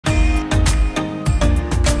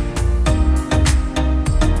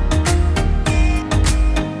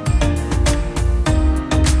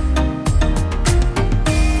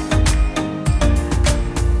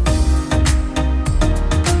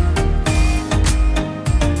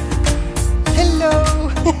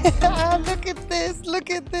Look at this, look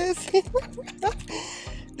at this.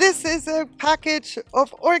 This is a package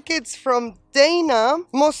of orchids from Dana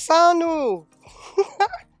Mosanu.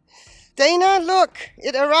 Dana, look,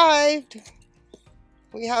 it arrived.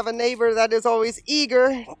 We have a neighbor that is always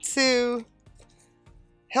eager to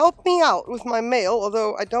help me out with my mail,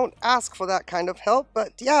 although I don't ask for that kind of help,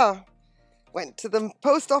 but yeah. Went to the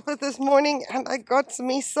post office this morning and I got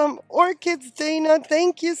me some orchids, Dana.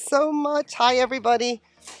 Thank you so much. Hi, everybody.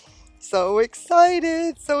 So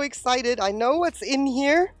excited, so excited. I know what's in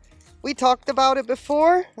here. We talked about it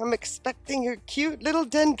before. I'm expecting a cute little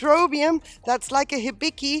dendrobium that's like a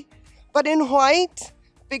hibiki, but in white,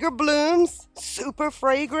 bigger blooms, super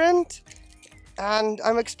fragrant. And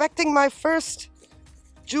I'm expecting my first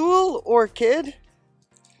jewel orchid,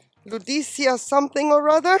 Ludicia something or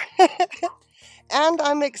other. And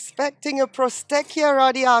I'm expecting a Prostechia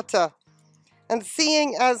radiata. And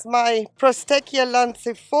seeing as my Prostechia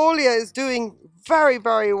lancifolia is doing very,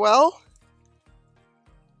 very well,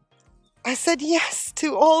 I said yes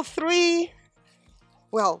to all three.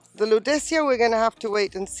 Well, the Ludicia, we're going to have to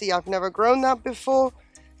wait and see. I've never grown that before.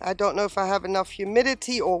 I don't know if I have enough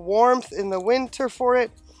humidity or warmth in the winter for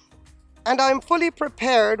it. And I'm fully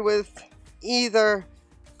prepared with either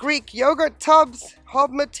Greek yogurt tubs,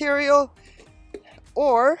 hob material,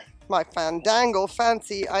 or my Fandangle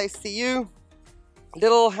fancy ICU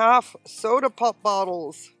little half soda pop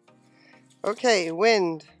bottles. Okay,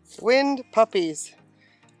 wind puppies.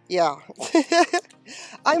 Yeah.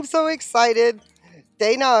 I'm so excited.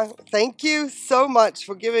 Dana, thank you so much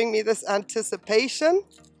for giving me this anticipation.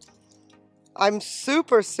 I'm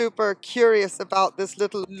super, super curious about this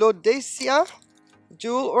little Ludicia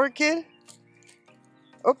jewel orchid.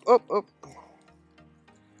 Oh.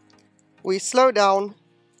 We slow down.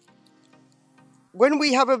 When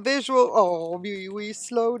we have a visual, oh, we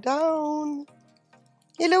slow down.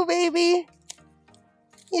 Hello, baby.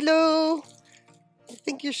 Hello. I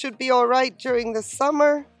think you should be all right during the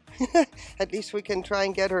summer. At least we can try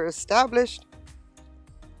and get her established.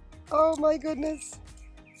 Oh, my goodness.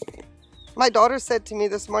 My daughter said to me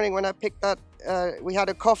this morning when I picked that, we had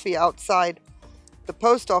a coffee outside the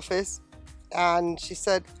post office, and she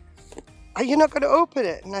said, "Are you not going to open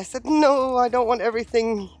it?" And I said, "No, I don't want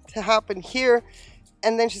everything to happen here."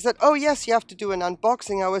 And then she said, "Oh yes, you have to do an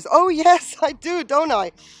unboxing." I was, "Oh yes, I do, don't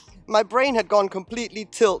I?" My brain had gone completely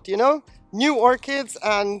tilt, you know? New orchids,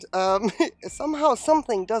 and somehow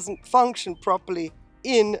something doesn't function properly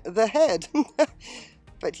in the head.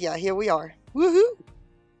 But yeah, here we are. Woohoo!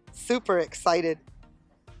 Super excited.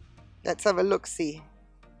 Let's have a look-see.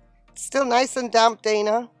 It's still nice and damp,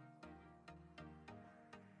 Dana.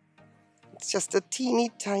 It's just a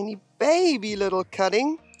teeny tiny baby little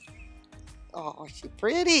cutting. Oh, she's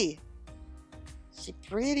pretty. She's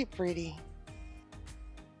pretty, pretty.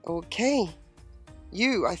 Okay.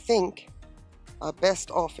 You, I think, are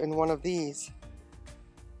best off in one of these.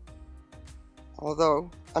 Although,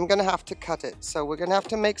 I'm going to have to cut it. So we're going to have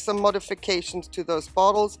to make some modifications to those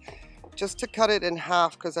bottles just to cut it in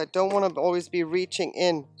half, because I don't want to always be reaching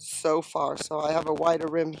in so far. So I have a wider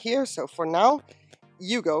rim here. So for now,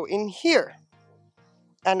 you go in here.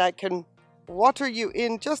 And I can water you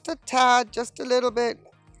in just a tad, just a little bit,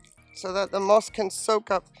 so that the moss can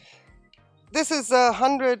soak up. This is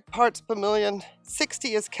 100 parts per million,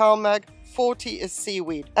 60 is CalMag, 40 is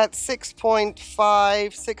seaweed at 6.5,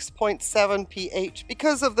 6.7 pH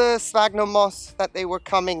because of the sphagnum moss that they were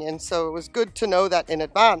coming in. So it was good to know that in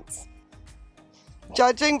advance.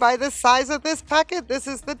 Judging by the size of this packet, this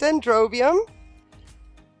is the dendrobium.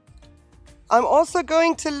 I'm also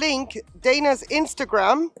going to link Dana's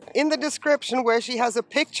Instagram in the description, where she has a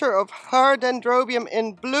picture of her dendrobium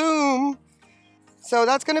in bloom. So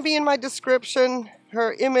that's going to be in my description,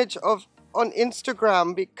 her image on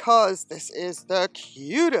Instagram, because this is the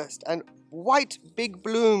cutest and white big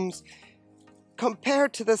blooms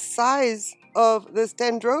compared to the size of this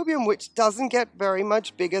dendrobium, which doesn't get very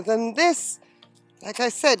much bigger than this. Like I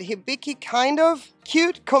said, hibiki kind of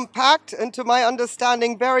cute, compact, and to my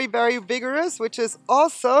understanding very, very vigorous, which is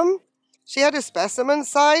awesome. She had a specimen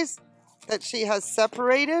size that she has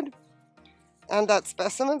separated, and that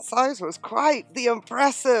specimen size was quite the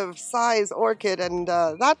impressive size orchid, and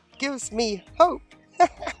that gives me hope.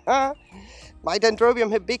 My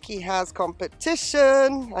dendrobium hibiki has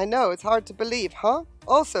competition. I know, it's hard to believe, huh?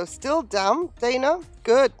 Also, still damp, Dana.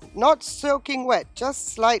 Good. Not soaking wet, just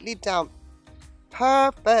slightly damp.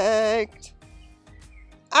 Perfect.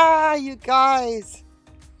 Ah, you guys.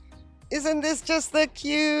 Isn't this just the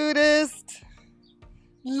cutest?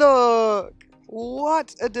 Look,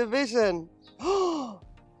 what a division. Oh,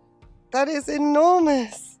 that is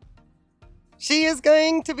enormous. She is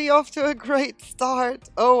going to be off to a great start.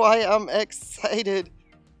 Oh, I am excited.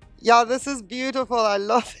 Yeah, this is beautiful. I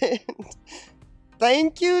love it.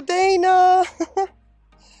 Thank you, Dana.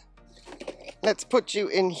 Let's put you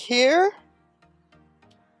in here.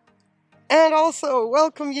 And also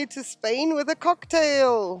welcome you to Spain with a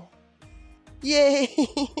cocktail. Yay.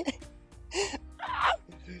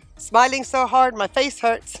 Smiling so hard, my face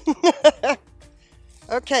hurts.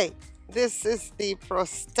 Okay, this is the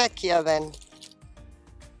Prostechia then.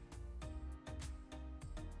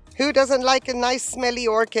 Who doesn't like a nice smelly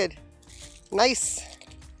orchid? Nice.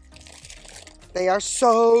 They are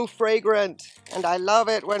so fragrant, and I love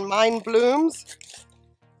it when mine blooms.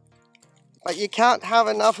 But you can't have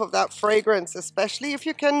enough of that fragrance, especially if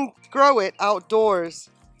you can grow it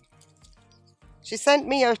outdoors. She sent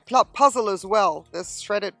me a puzzle as well, this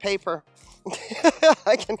shredded paper.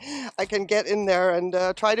 I can get in there and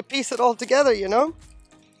try to piece it all together, you know?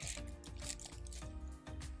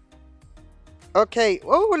 Okay,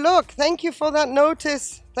 oh look, thank you for that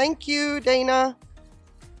notice. Thank you, Dana.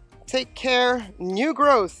 Take care. New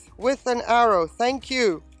growth with an arrow. Thank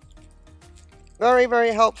you. Very,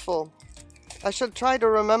 very helpful. I should try to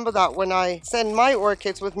remember that when I send my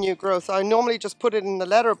orchids with new growth. I normally just put it in the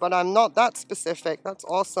letter, but I'm not that specific. That's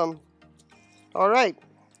awesome. All right.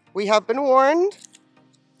 We have been warned.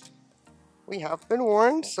 We have been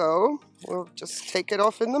warned, so we'll just take it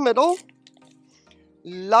off in the middle.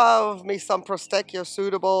 Love me some Prostechia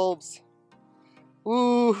pseudobulbs.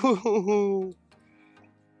 Ooh.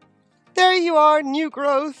 There you are, new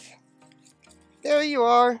growth. There you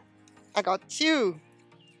are. I got you.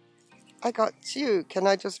 I got you. Can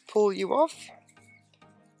I just pull you off?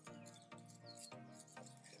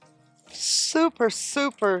 Super,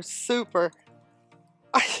 super, super.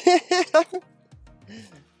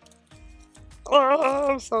 Oh,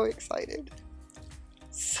 I'm so excited.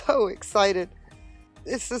 So excited.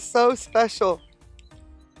 This is so special.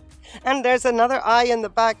 And there's another eye in the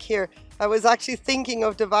back here. I was actually thinking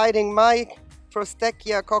of dividing my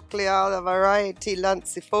Prostechia cochlearia variety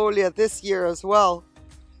lancifolia this year as well.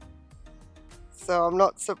 So I'm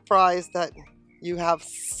not surprised that you have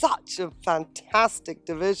such a fantastic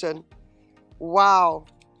division. Wow.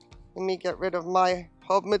 Let me get rid of my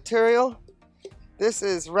hub material. This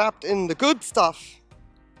is wrapped in the good stuff.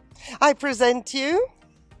 I present you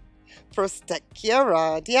Prostechia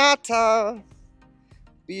radiata.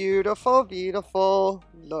 Beautiful, beautiful.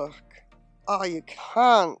 Look. Oh, you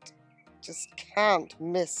just can't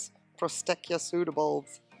miss Prostechia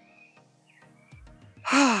pseudobulbs.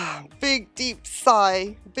 Big deep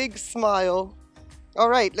sigh, big smile. All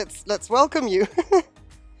right, let's welcome you.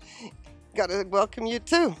 Gotta welcome you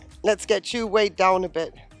too. Let's get you weighed down a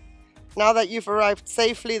bit. Now that you've arrived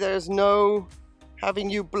safely, there's no having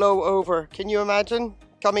you blow over. Can you imagine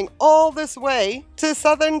coming all this way to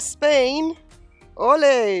southern Spain?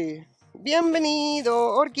 Ole!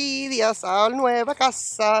 Bienvenido, orquídeas, a la nueva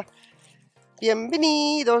casa.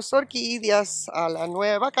 Bienvenidos, orquídeas, a la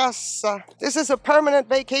nueva casa. This is a permanent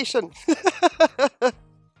vacation.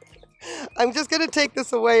 I'm just going to take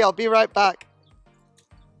this away. I'll be right back.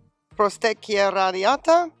 Prostechia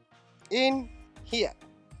radiata in here.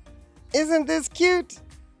 Isn't this cute?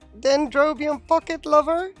 Dendrobium pocket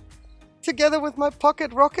lover together with my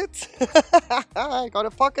pocket rockets. I got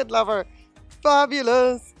a pocket lover.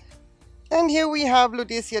 Fabulous. And here we have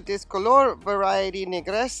Ludicea discolor variety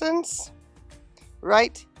nigrescens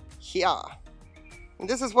right here. And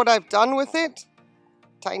this is what I've done with it.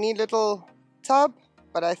 Tiny little tub,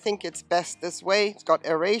 but I think it's best this way. It's got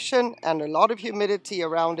aeration and a lot of humidity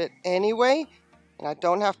around it anyway, and I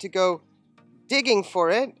don't have to go digging for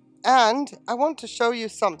it. And I want to show you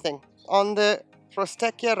something on the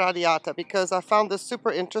Prostechia radiata because I found this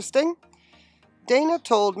super interesting. Dana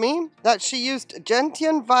told me that she used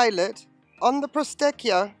gentian violet on the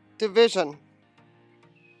Prostechia division.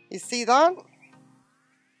 You see that?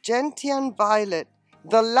 Gentian violet.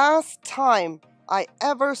 The last time I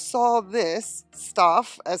ever saw this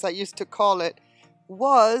stuff, as I used to call it,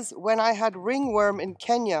 was when I had ringworm in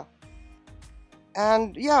Kenya.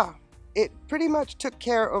 And yeah, it pretty much took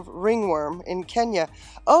care of ringworm in Kenya.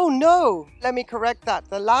 Oh no, let me correct that.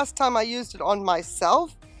 The last time I used it on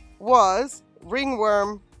myself was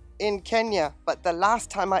ringworm in Kenya, but the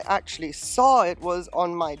last time I actually saw it was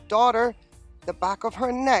on my daughter, the back of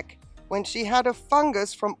her neck, when she had a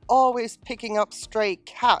fungus from always picking up stray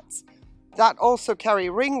cats. That also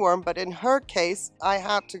carry ringworm, but in her case, I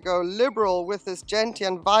had to go liberal with this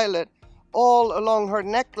gentian violet all along her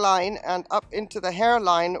neckline and up into the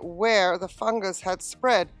hairline where the fungus had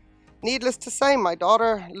spread. Needless to say, my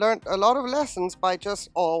daughter learned a lot of lessons by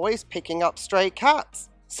just always picking up stray cats.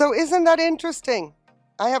 So isn't that interesting?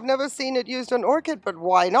 I have never seen it used on orchid, but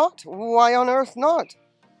why not? Why on earth not?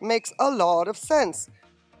 Makes a lot of sense.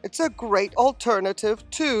 It's a great alternative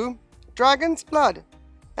to dragon's blood.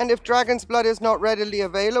 And if dragon's blood is not readily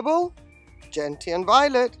available, gentian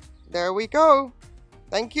violet. There we go.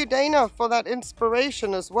 Thank you, Dana, for that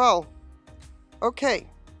inspiration as well. Okay,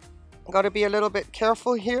 got to be a little bit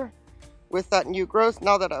careful here with that new growth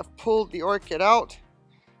now that I've pulled the orchid out.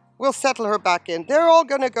 We'll settle her back in. They're all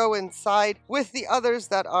going to go inside with the others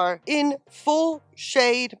that are in full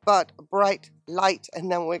shade but bright light,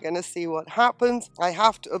 and then we're going to see what happens. I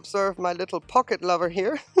have to observe my little pocket lover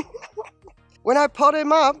here. When I pot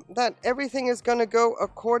him up, that everything is going to go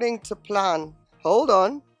according to plan. Hold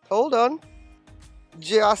on, hold on.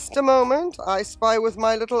 Just a moment. I spy with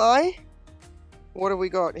my little eye. What have we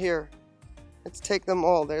got here? Let's take them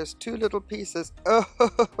all. There's 2 little pieces.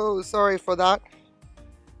 Oh, sorry for that.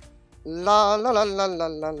 La la la la la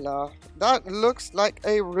la la. That looks like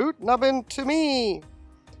a root nubbin to me.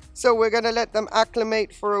 So we're going to let them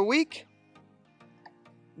acclimate for a week.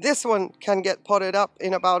 This one can get potted up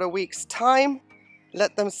in about a week's time.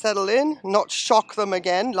 Let them settle in, not shock them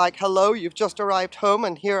again like, hello, you've just arrived home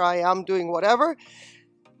and here I am doing whatever.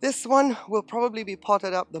 This one will probably be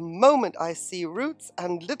potted up the moment I see roots,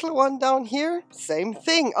 and little one down here, same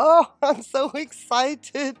thing. Oh, I'm so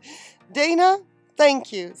excited. Dana,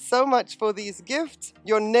 thank you so much for these gifts.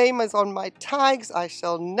 Your name is on my tags. I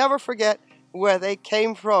shall never forget where they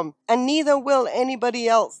came from. And neither will anybody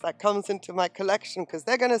else that comes into my collection, because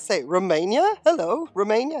they're going to say, Romania? Hello,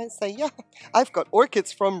 Romania? I say, yeah, I've got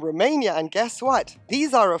orchids from Romania, and guess what?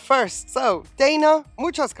 These are a first. So, Dana,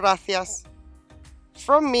 muchas gracias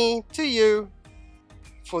from me to you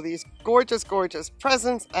for these gorgeous, gorgeous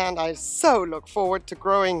presents, and I so look forward to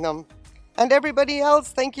growing them. And everybody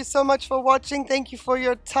else, thank you so much for watching. Thank you for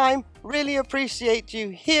your time. Really appreciate you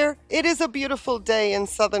here. It is a beautiful day in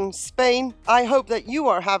southern Spain. I hope that you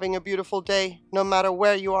are having a beautiful day, no matter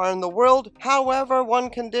where you are in the world. However, one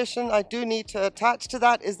condition I do need to attach to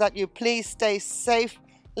that is that you please stay safe.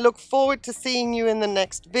 Look forward to seeing you in the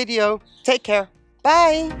next video. Take care.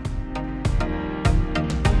 Bye.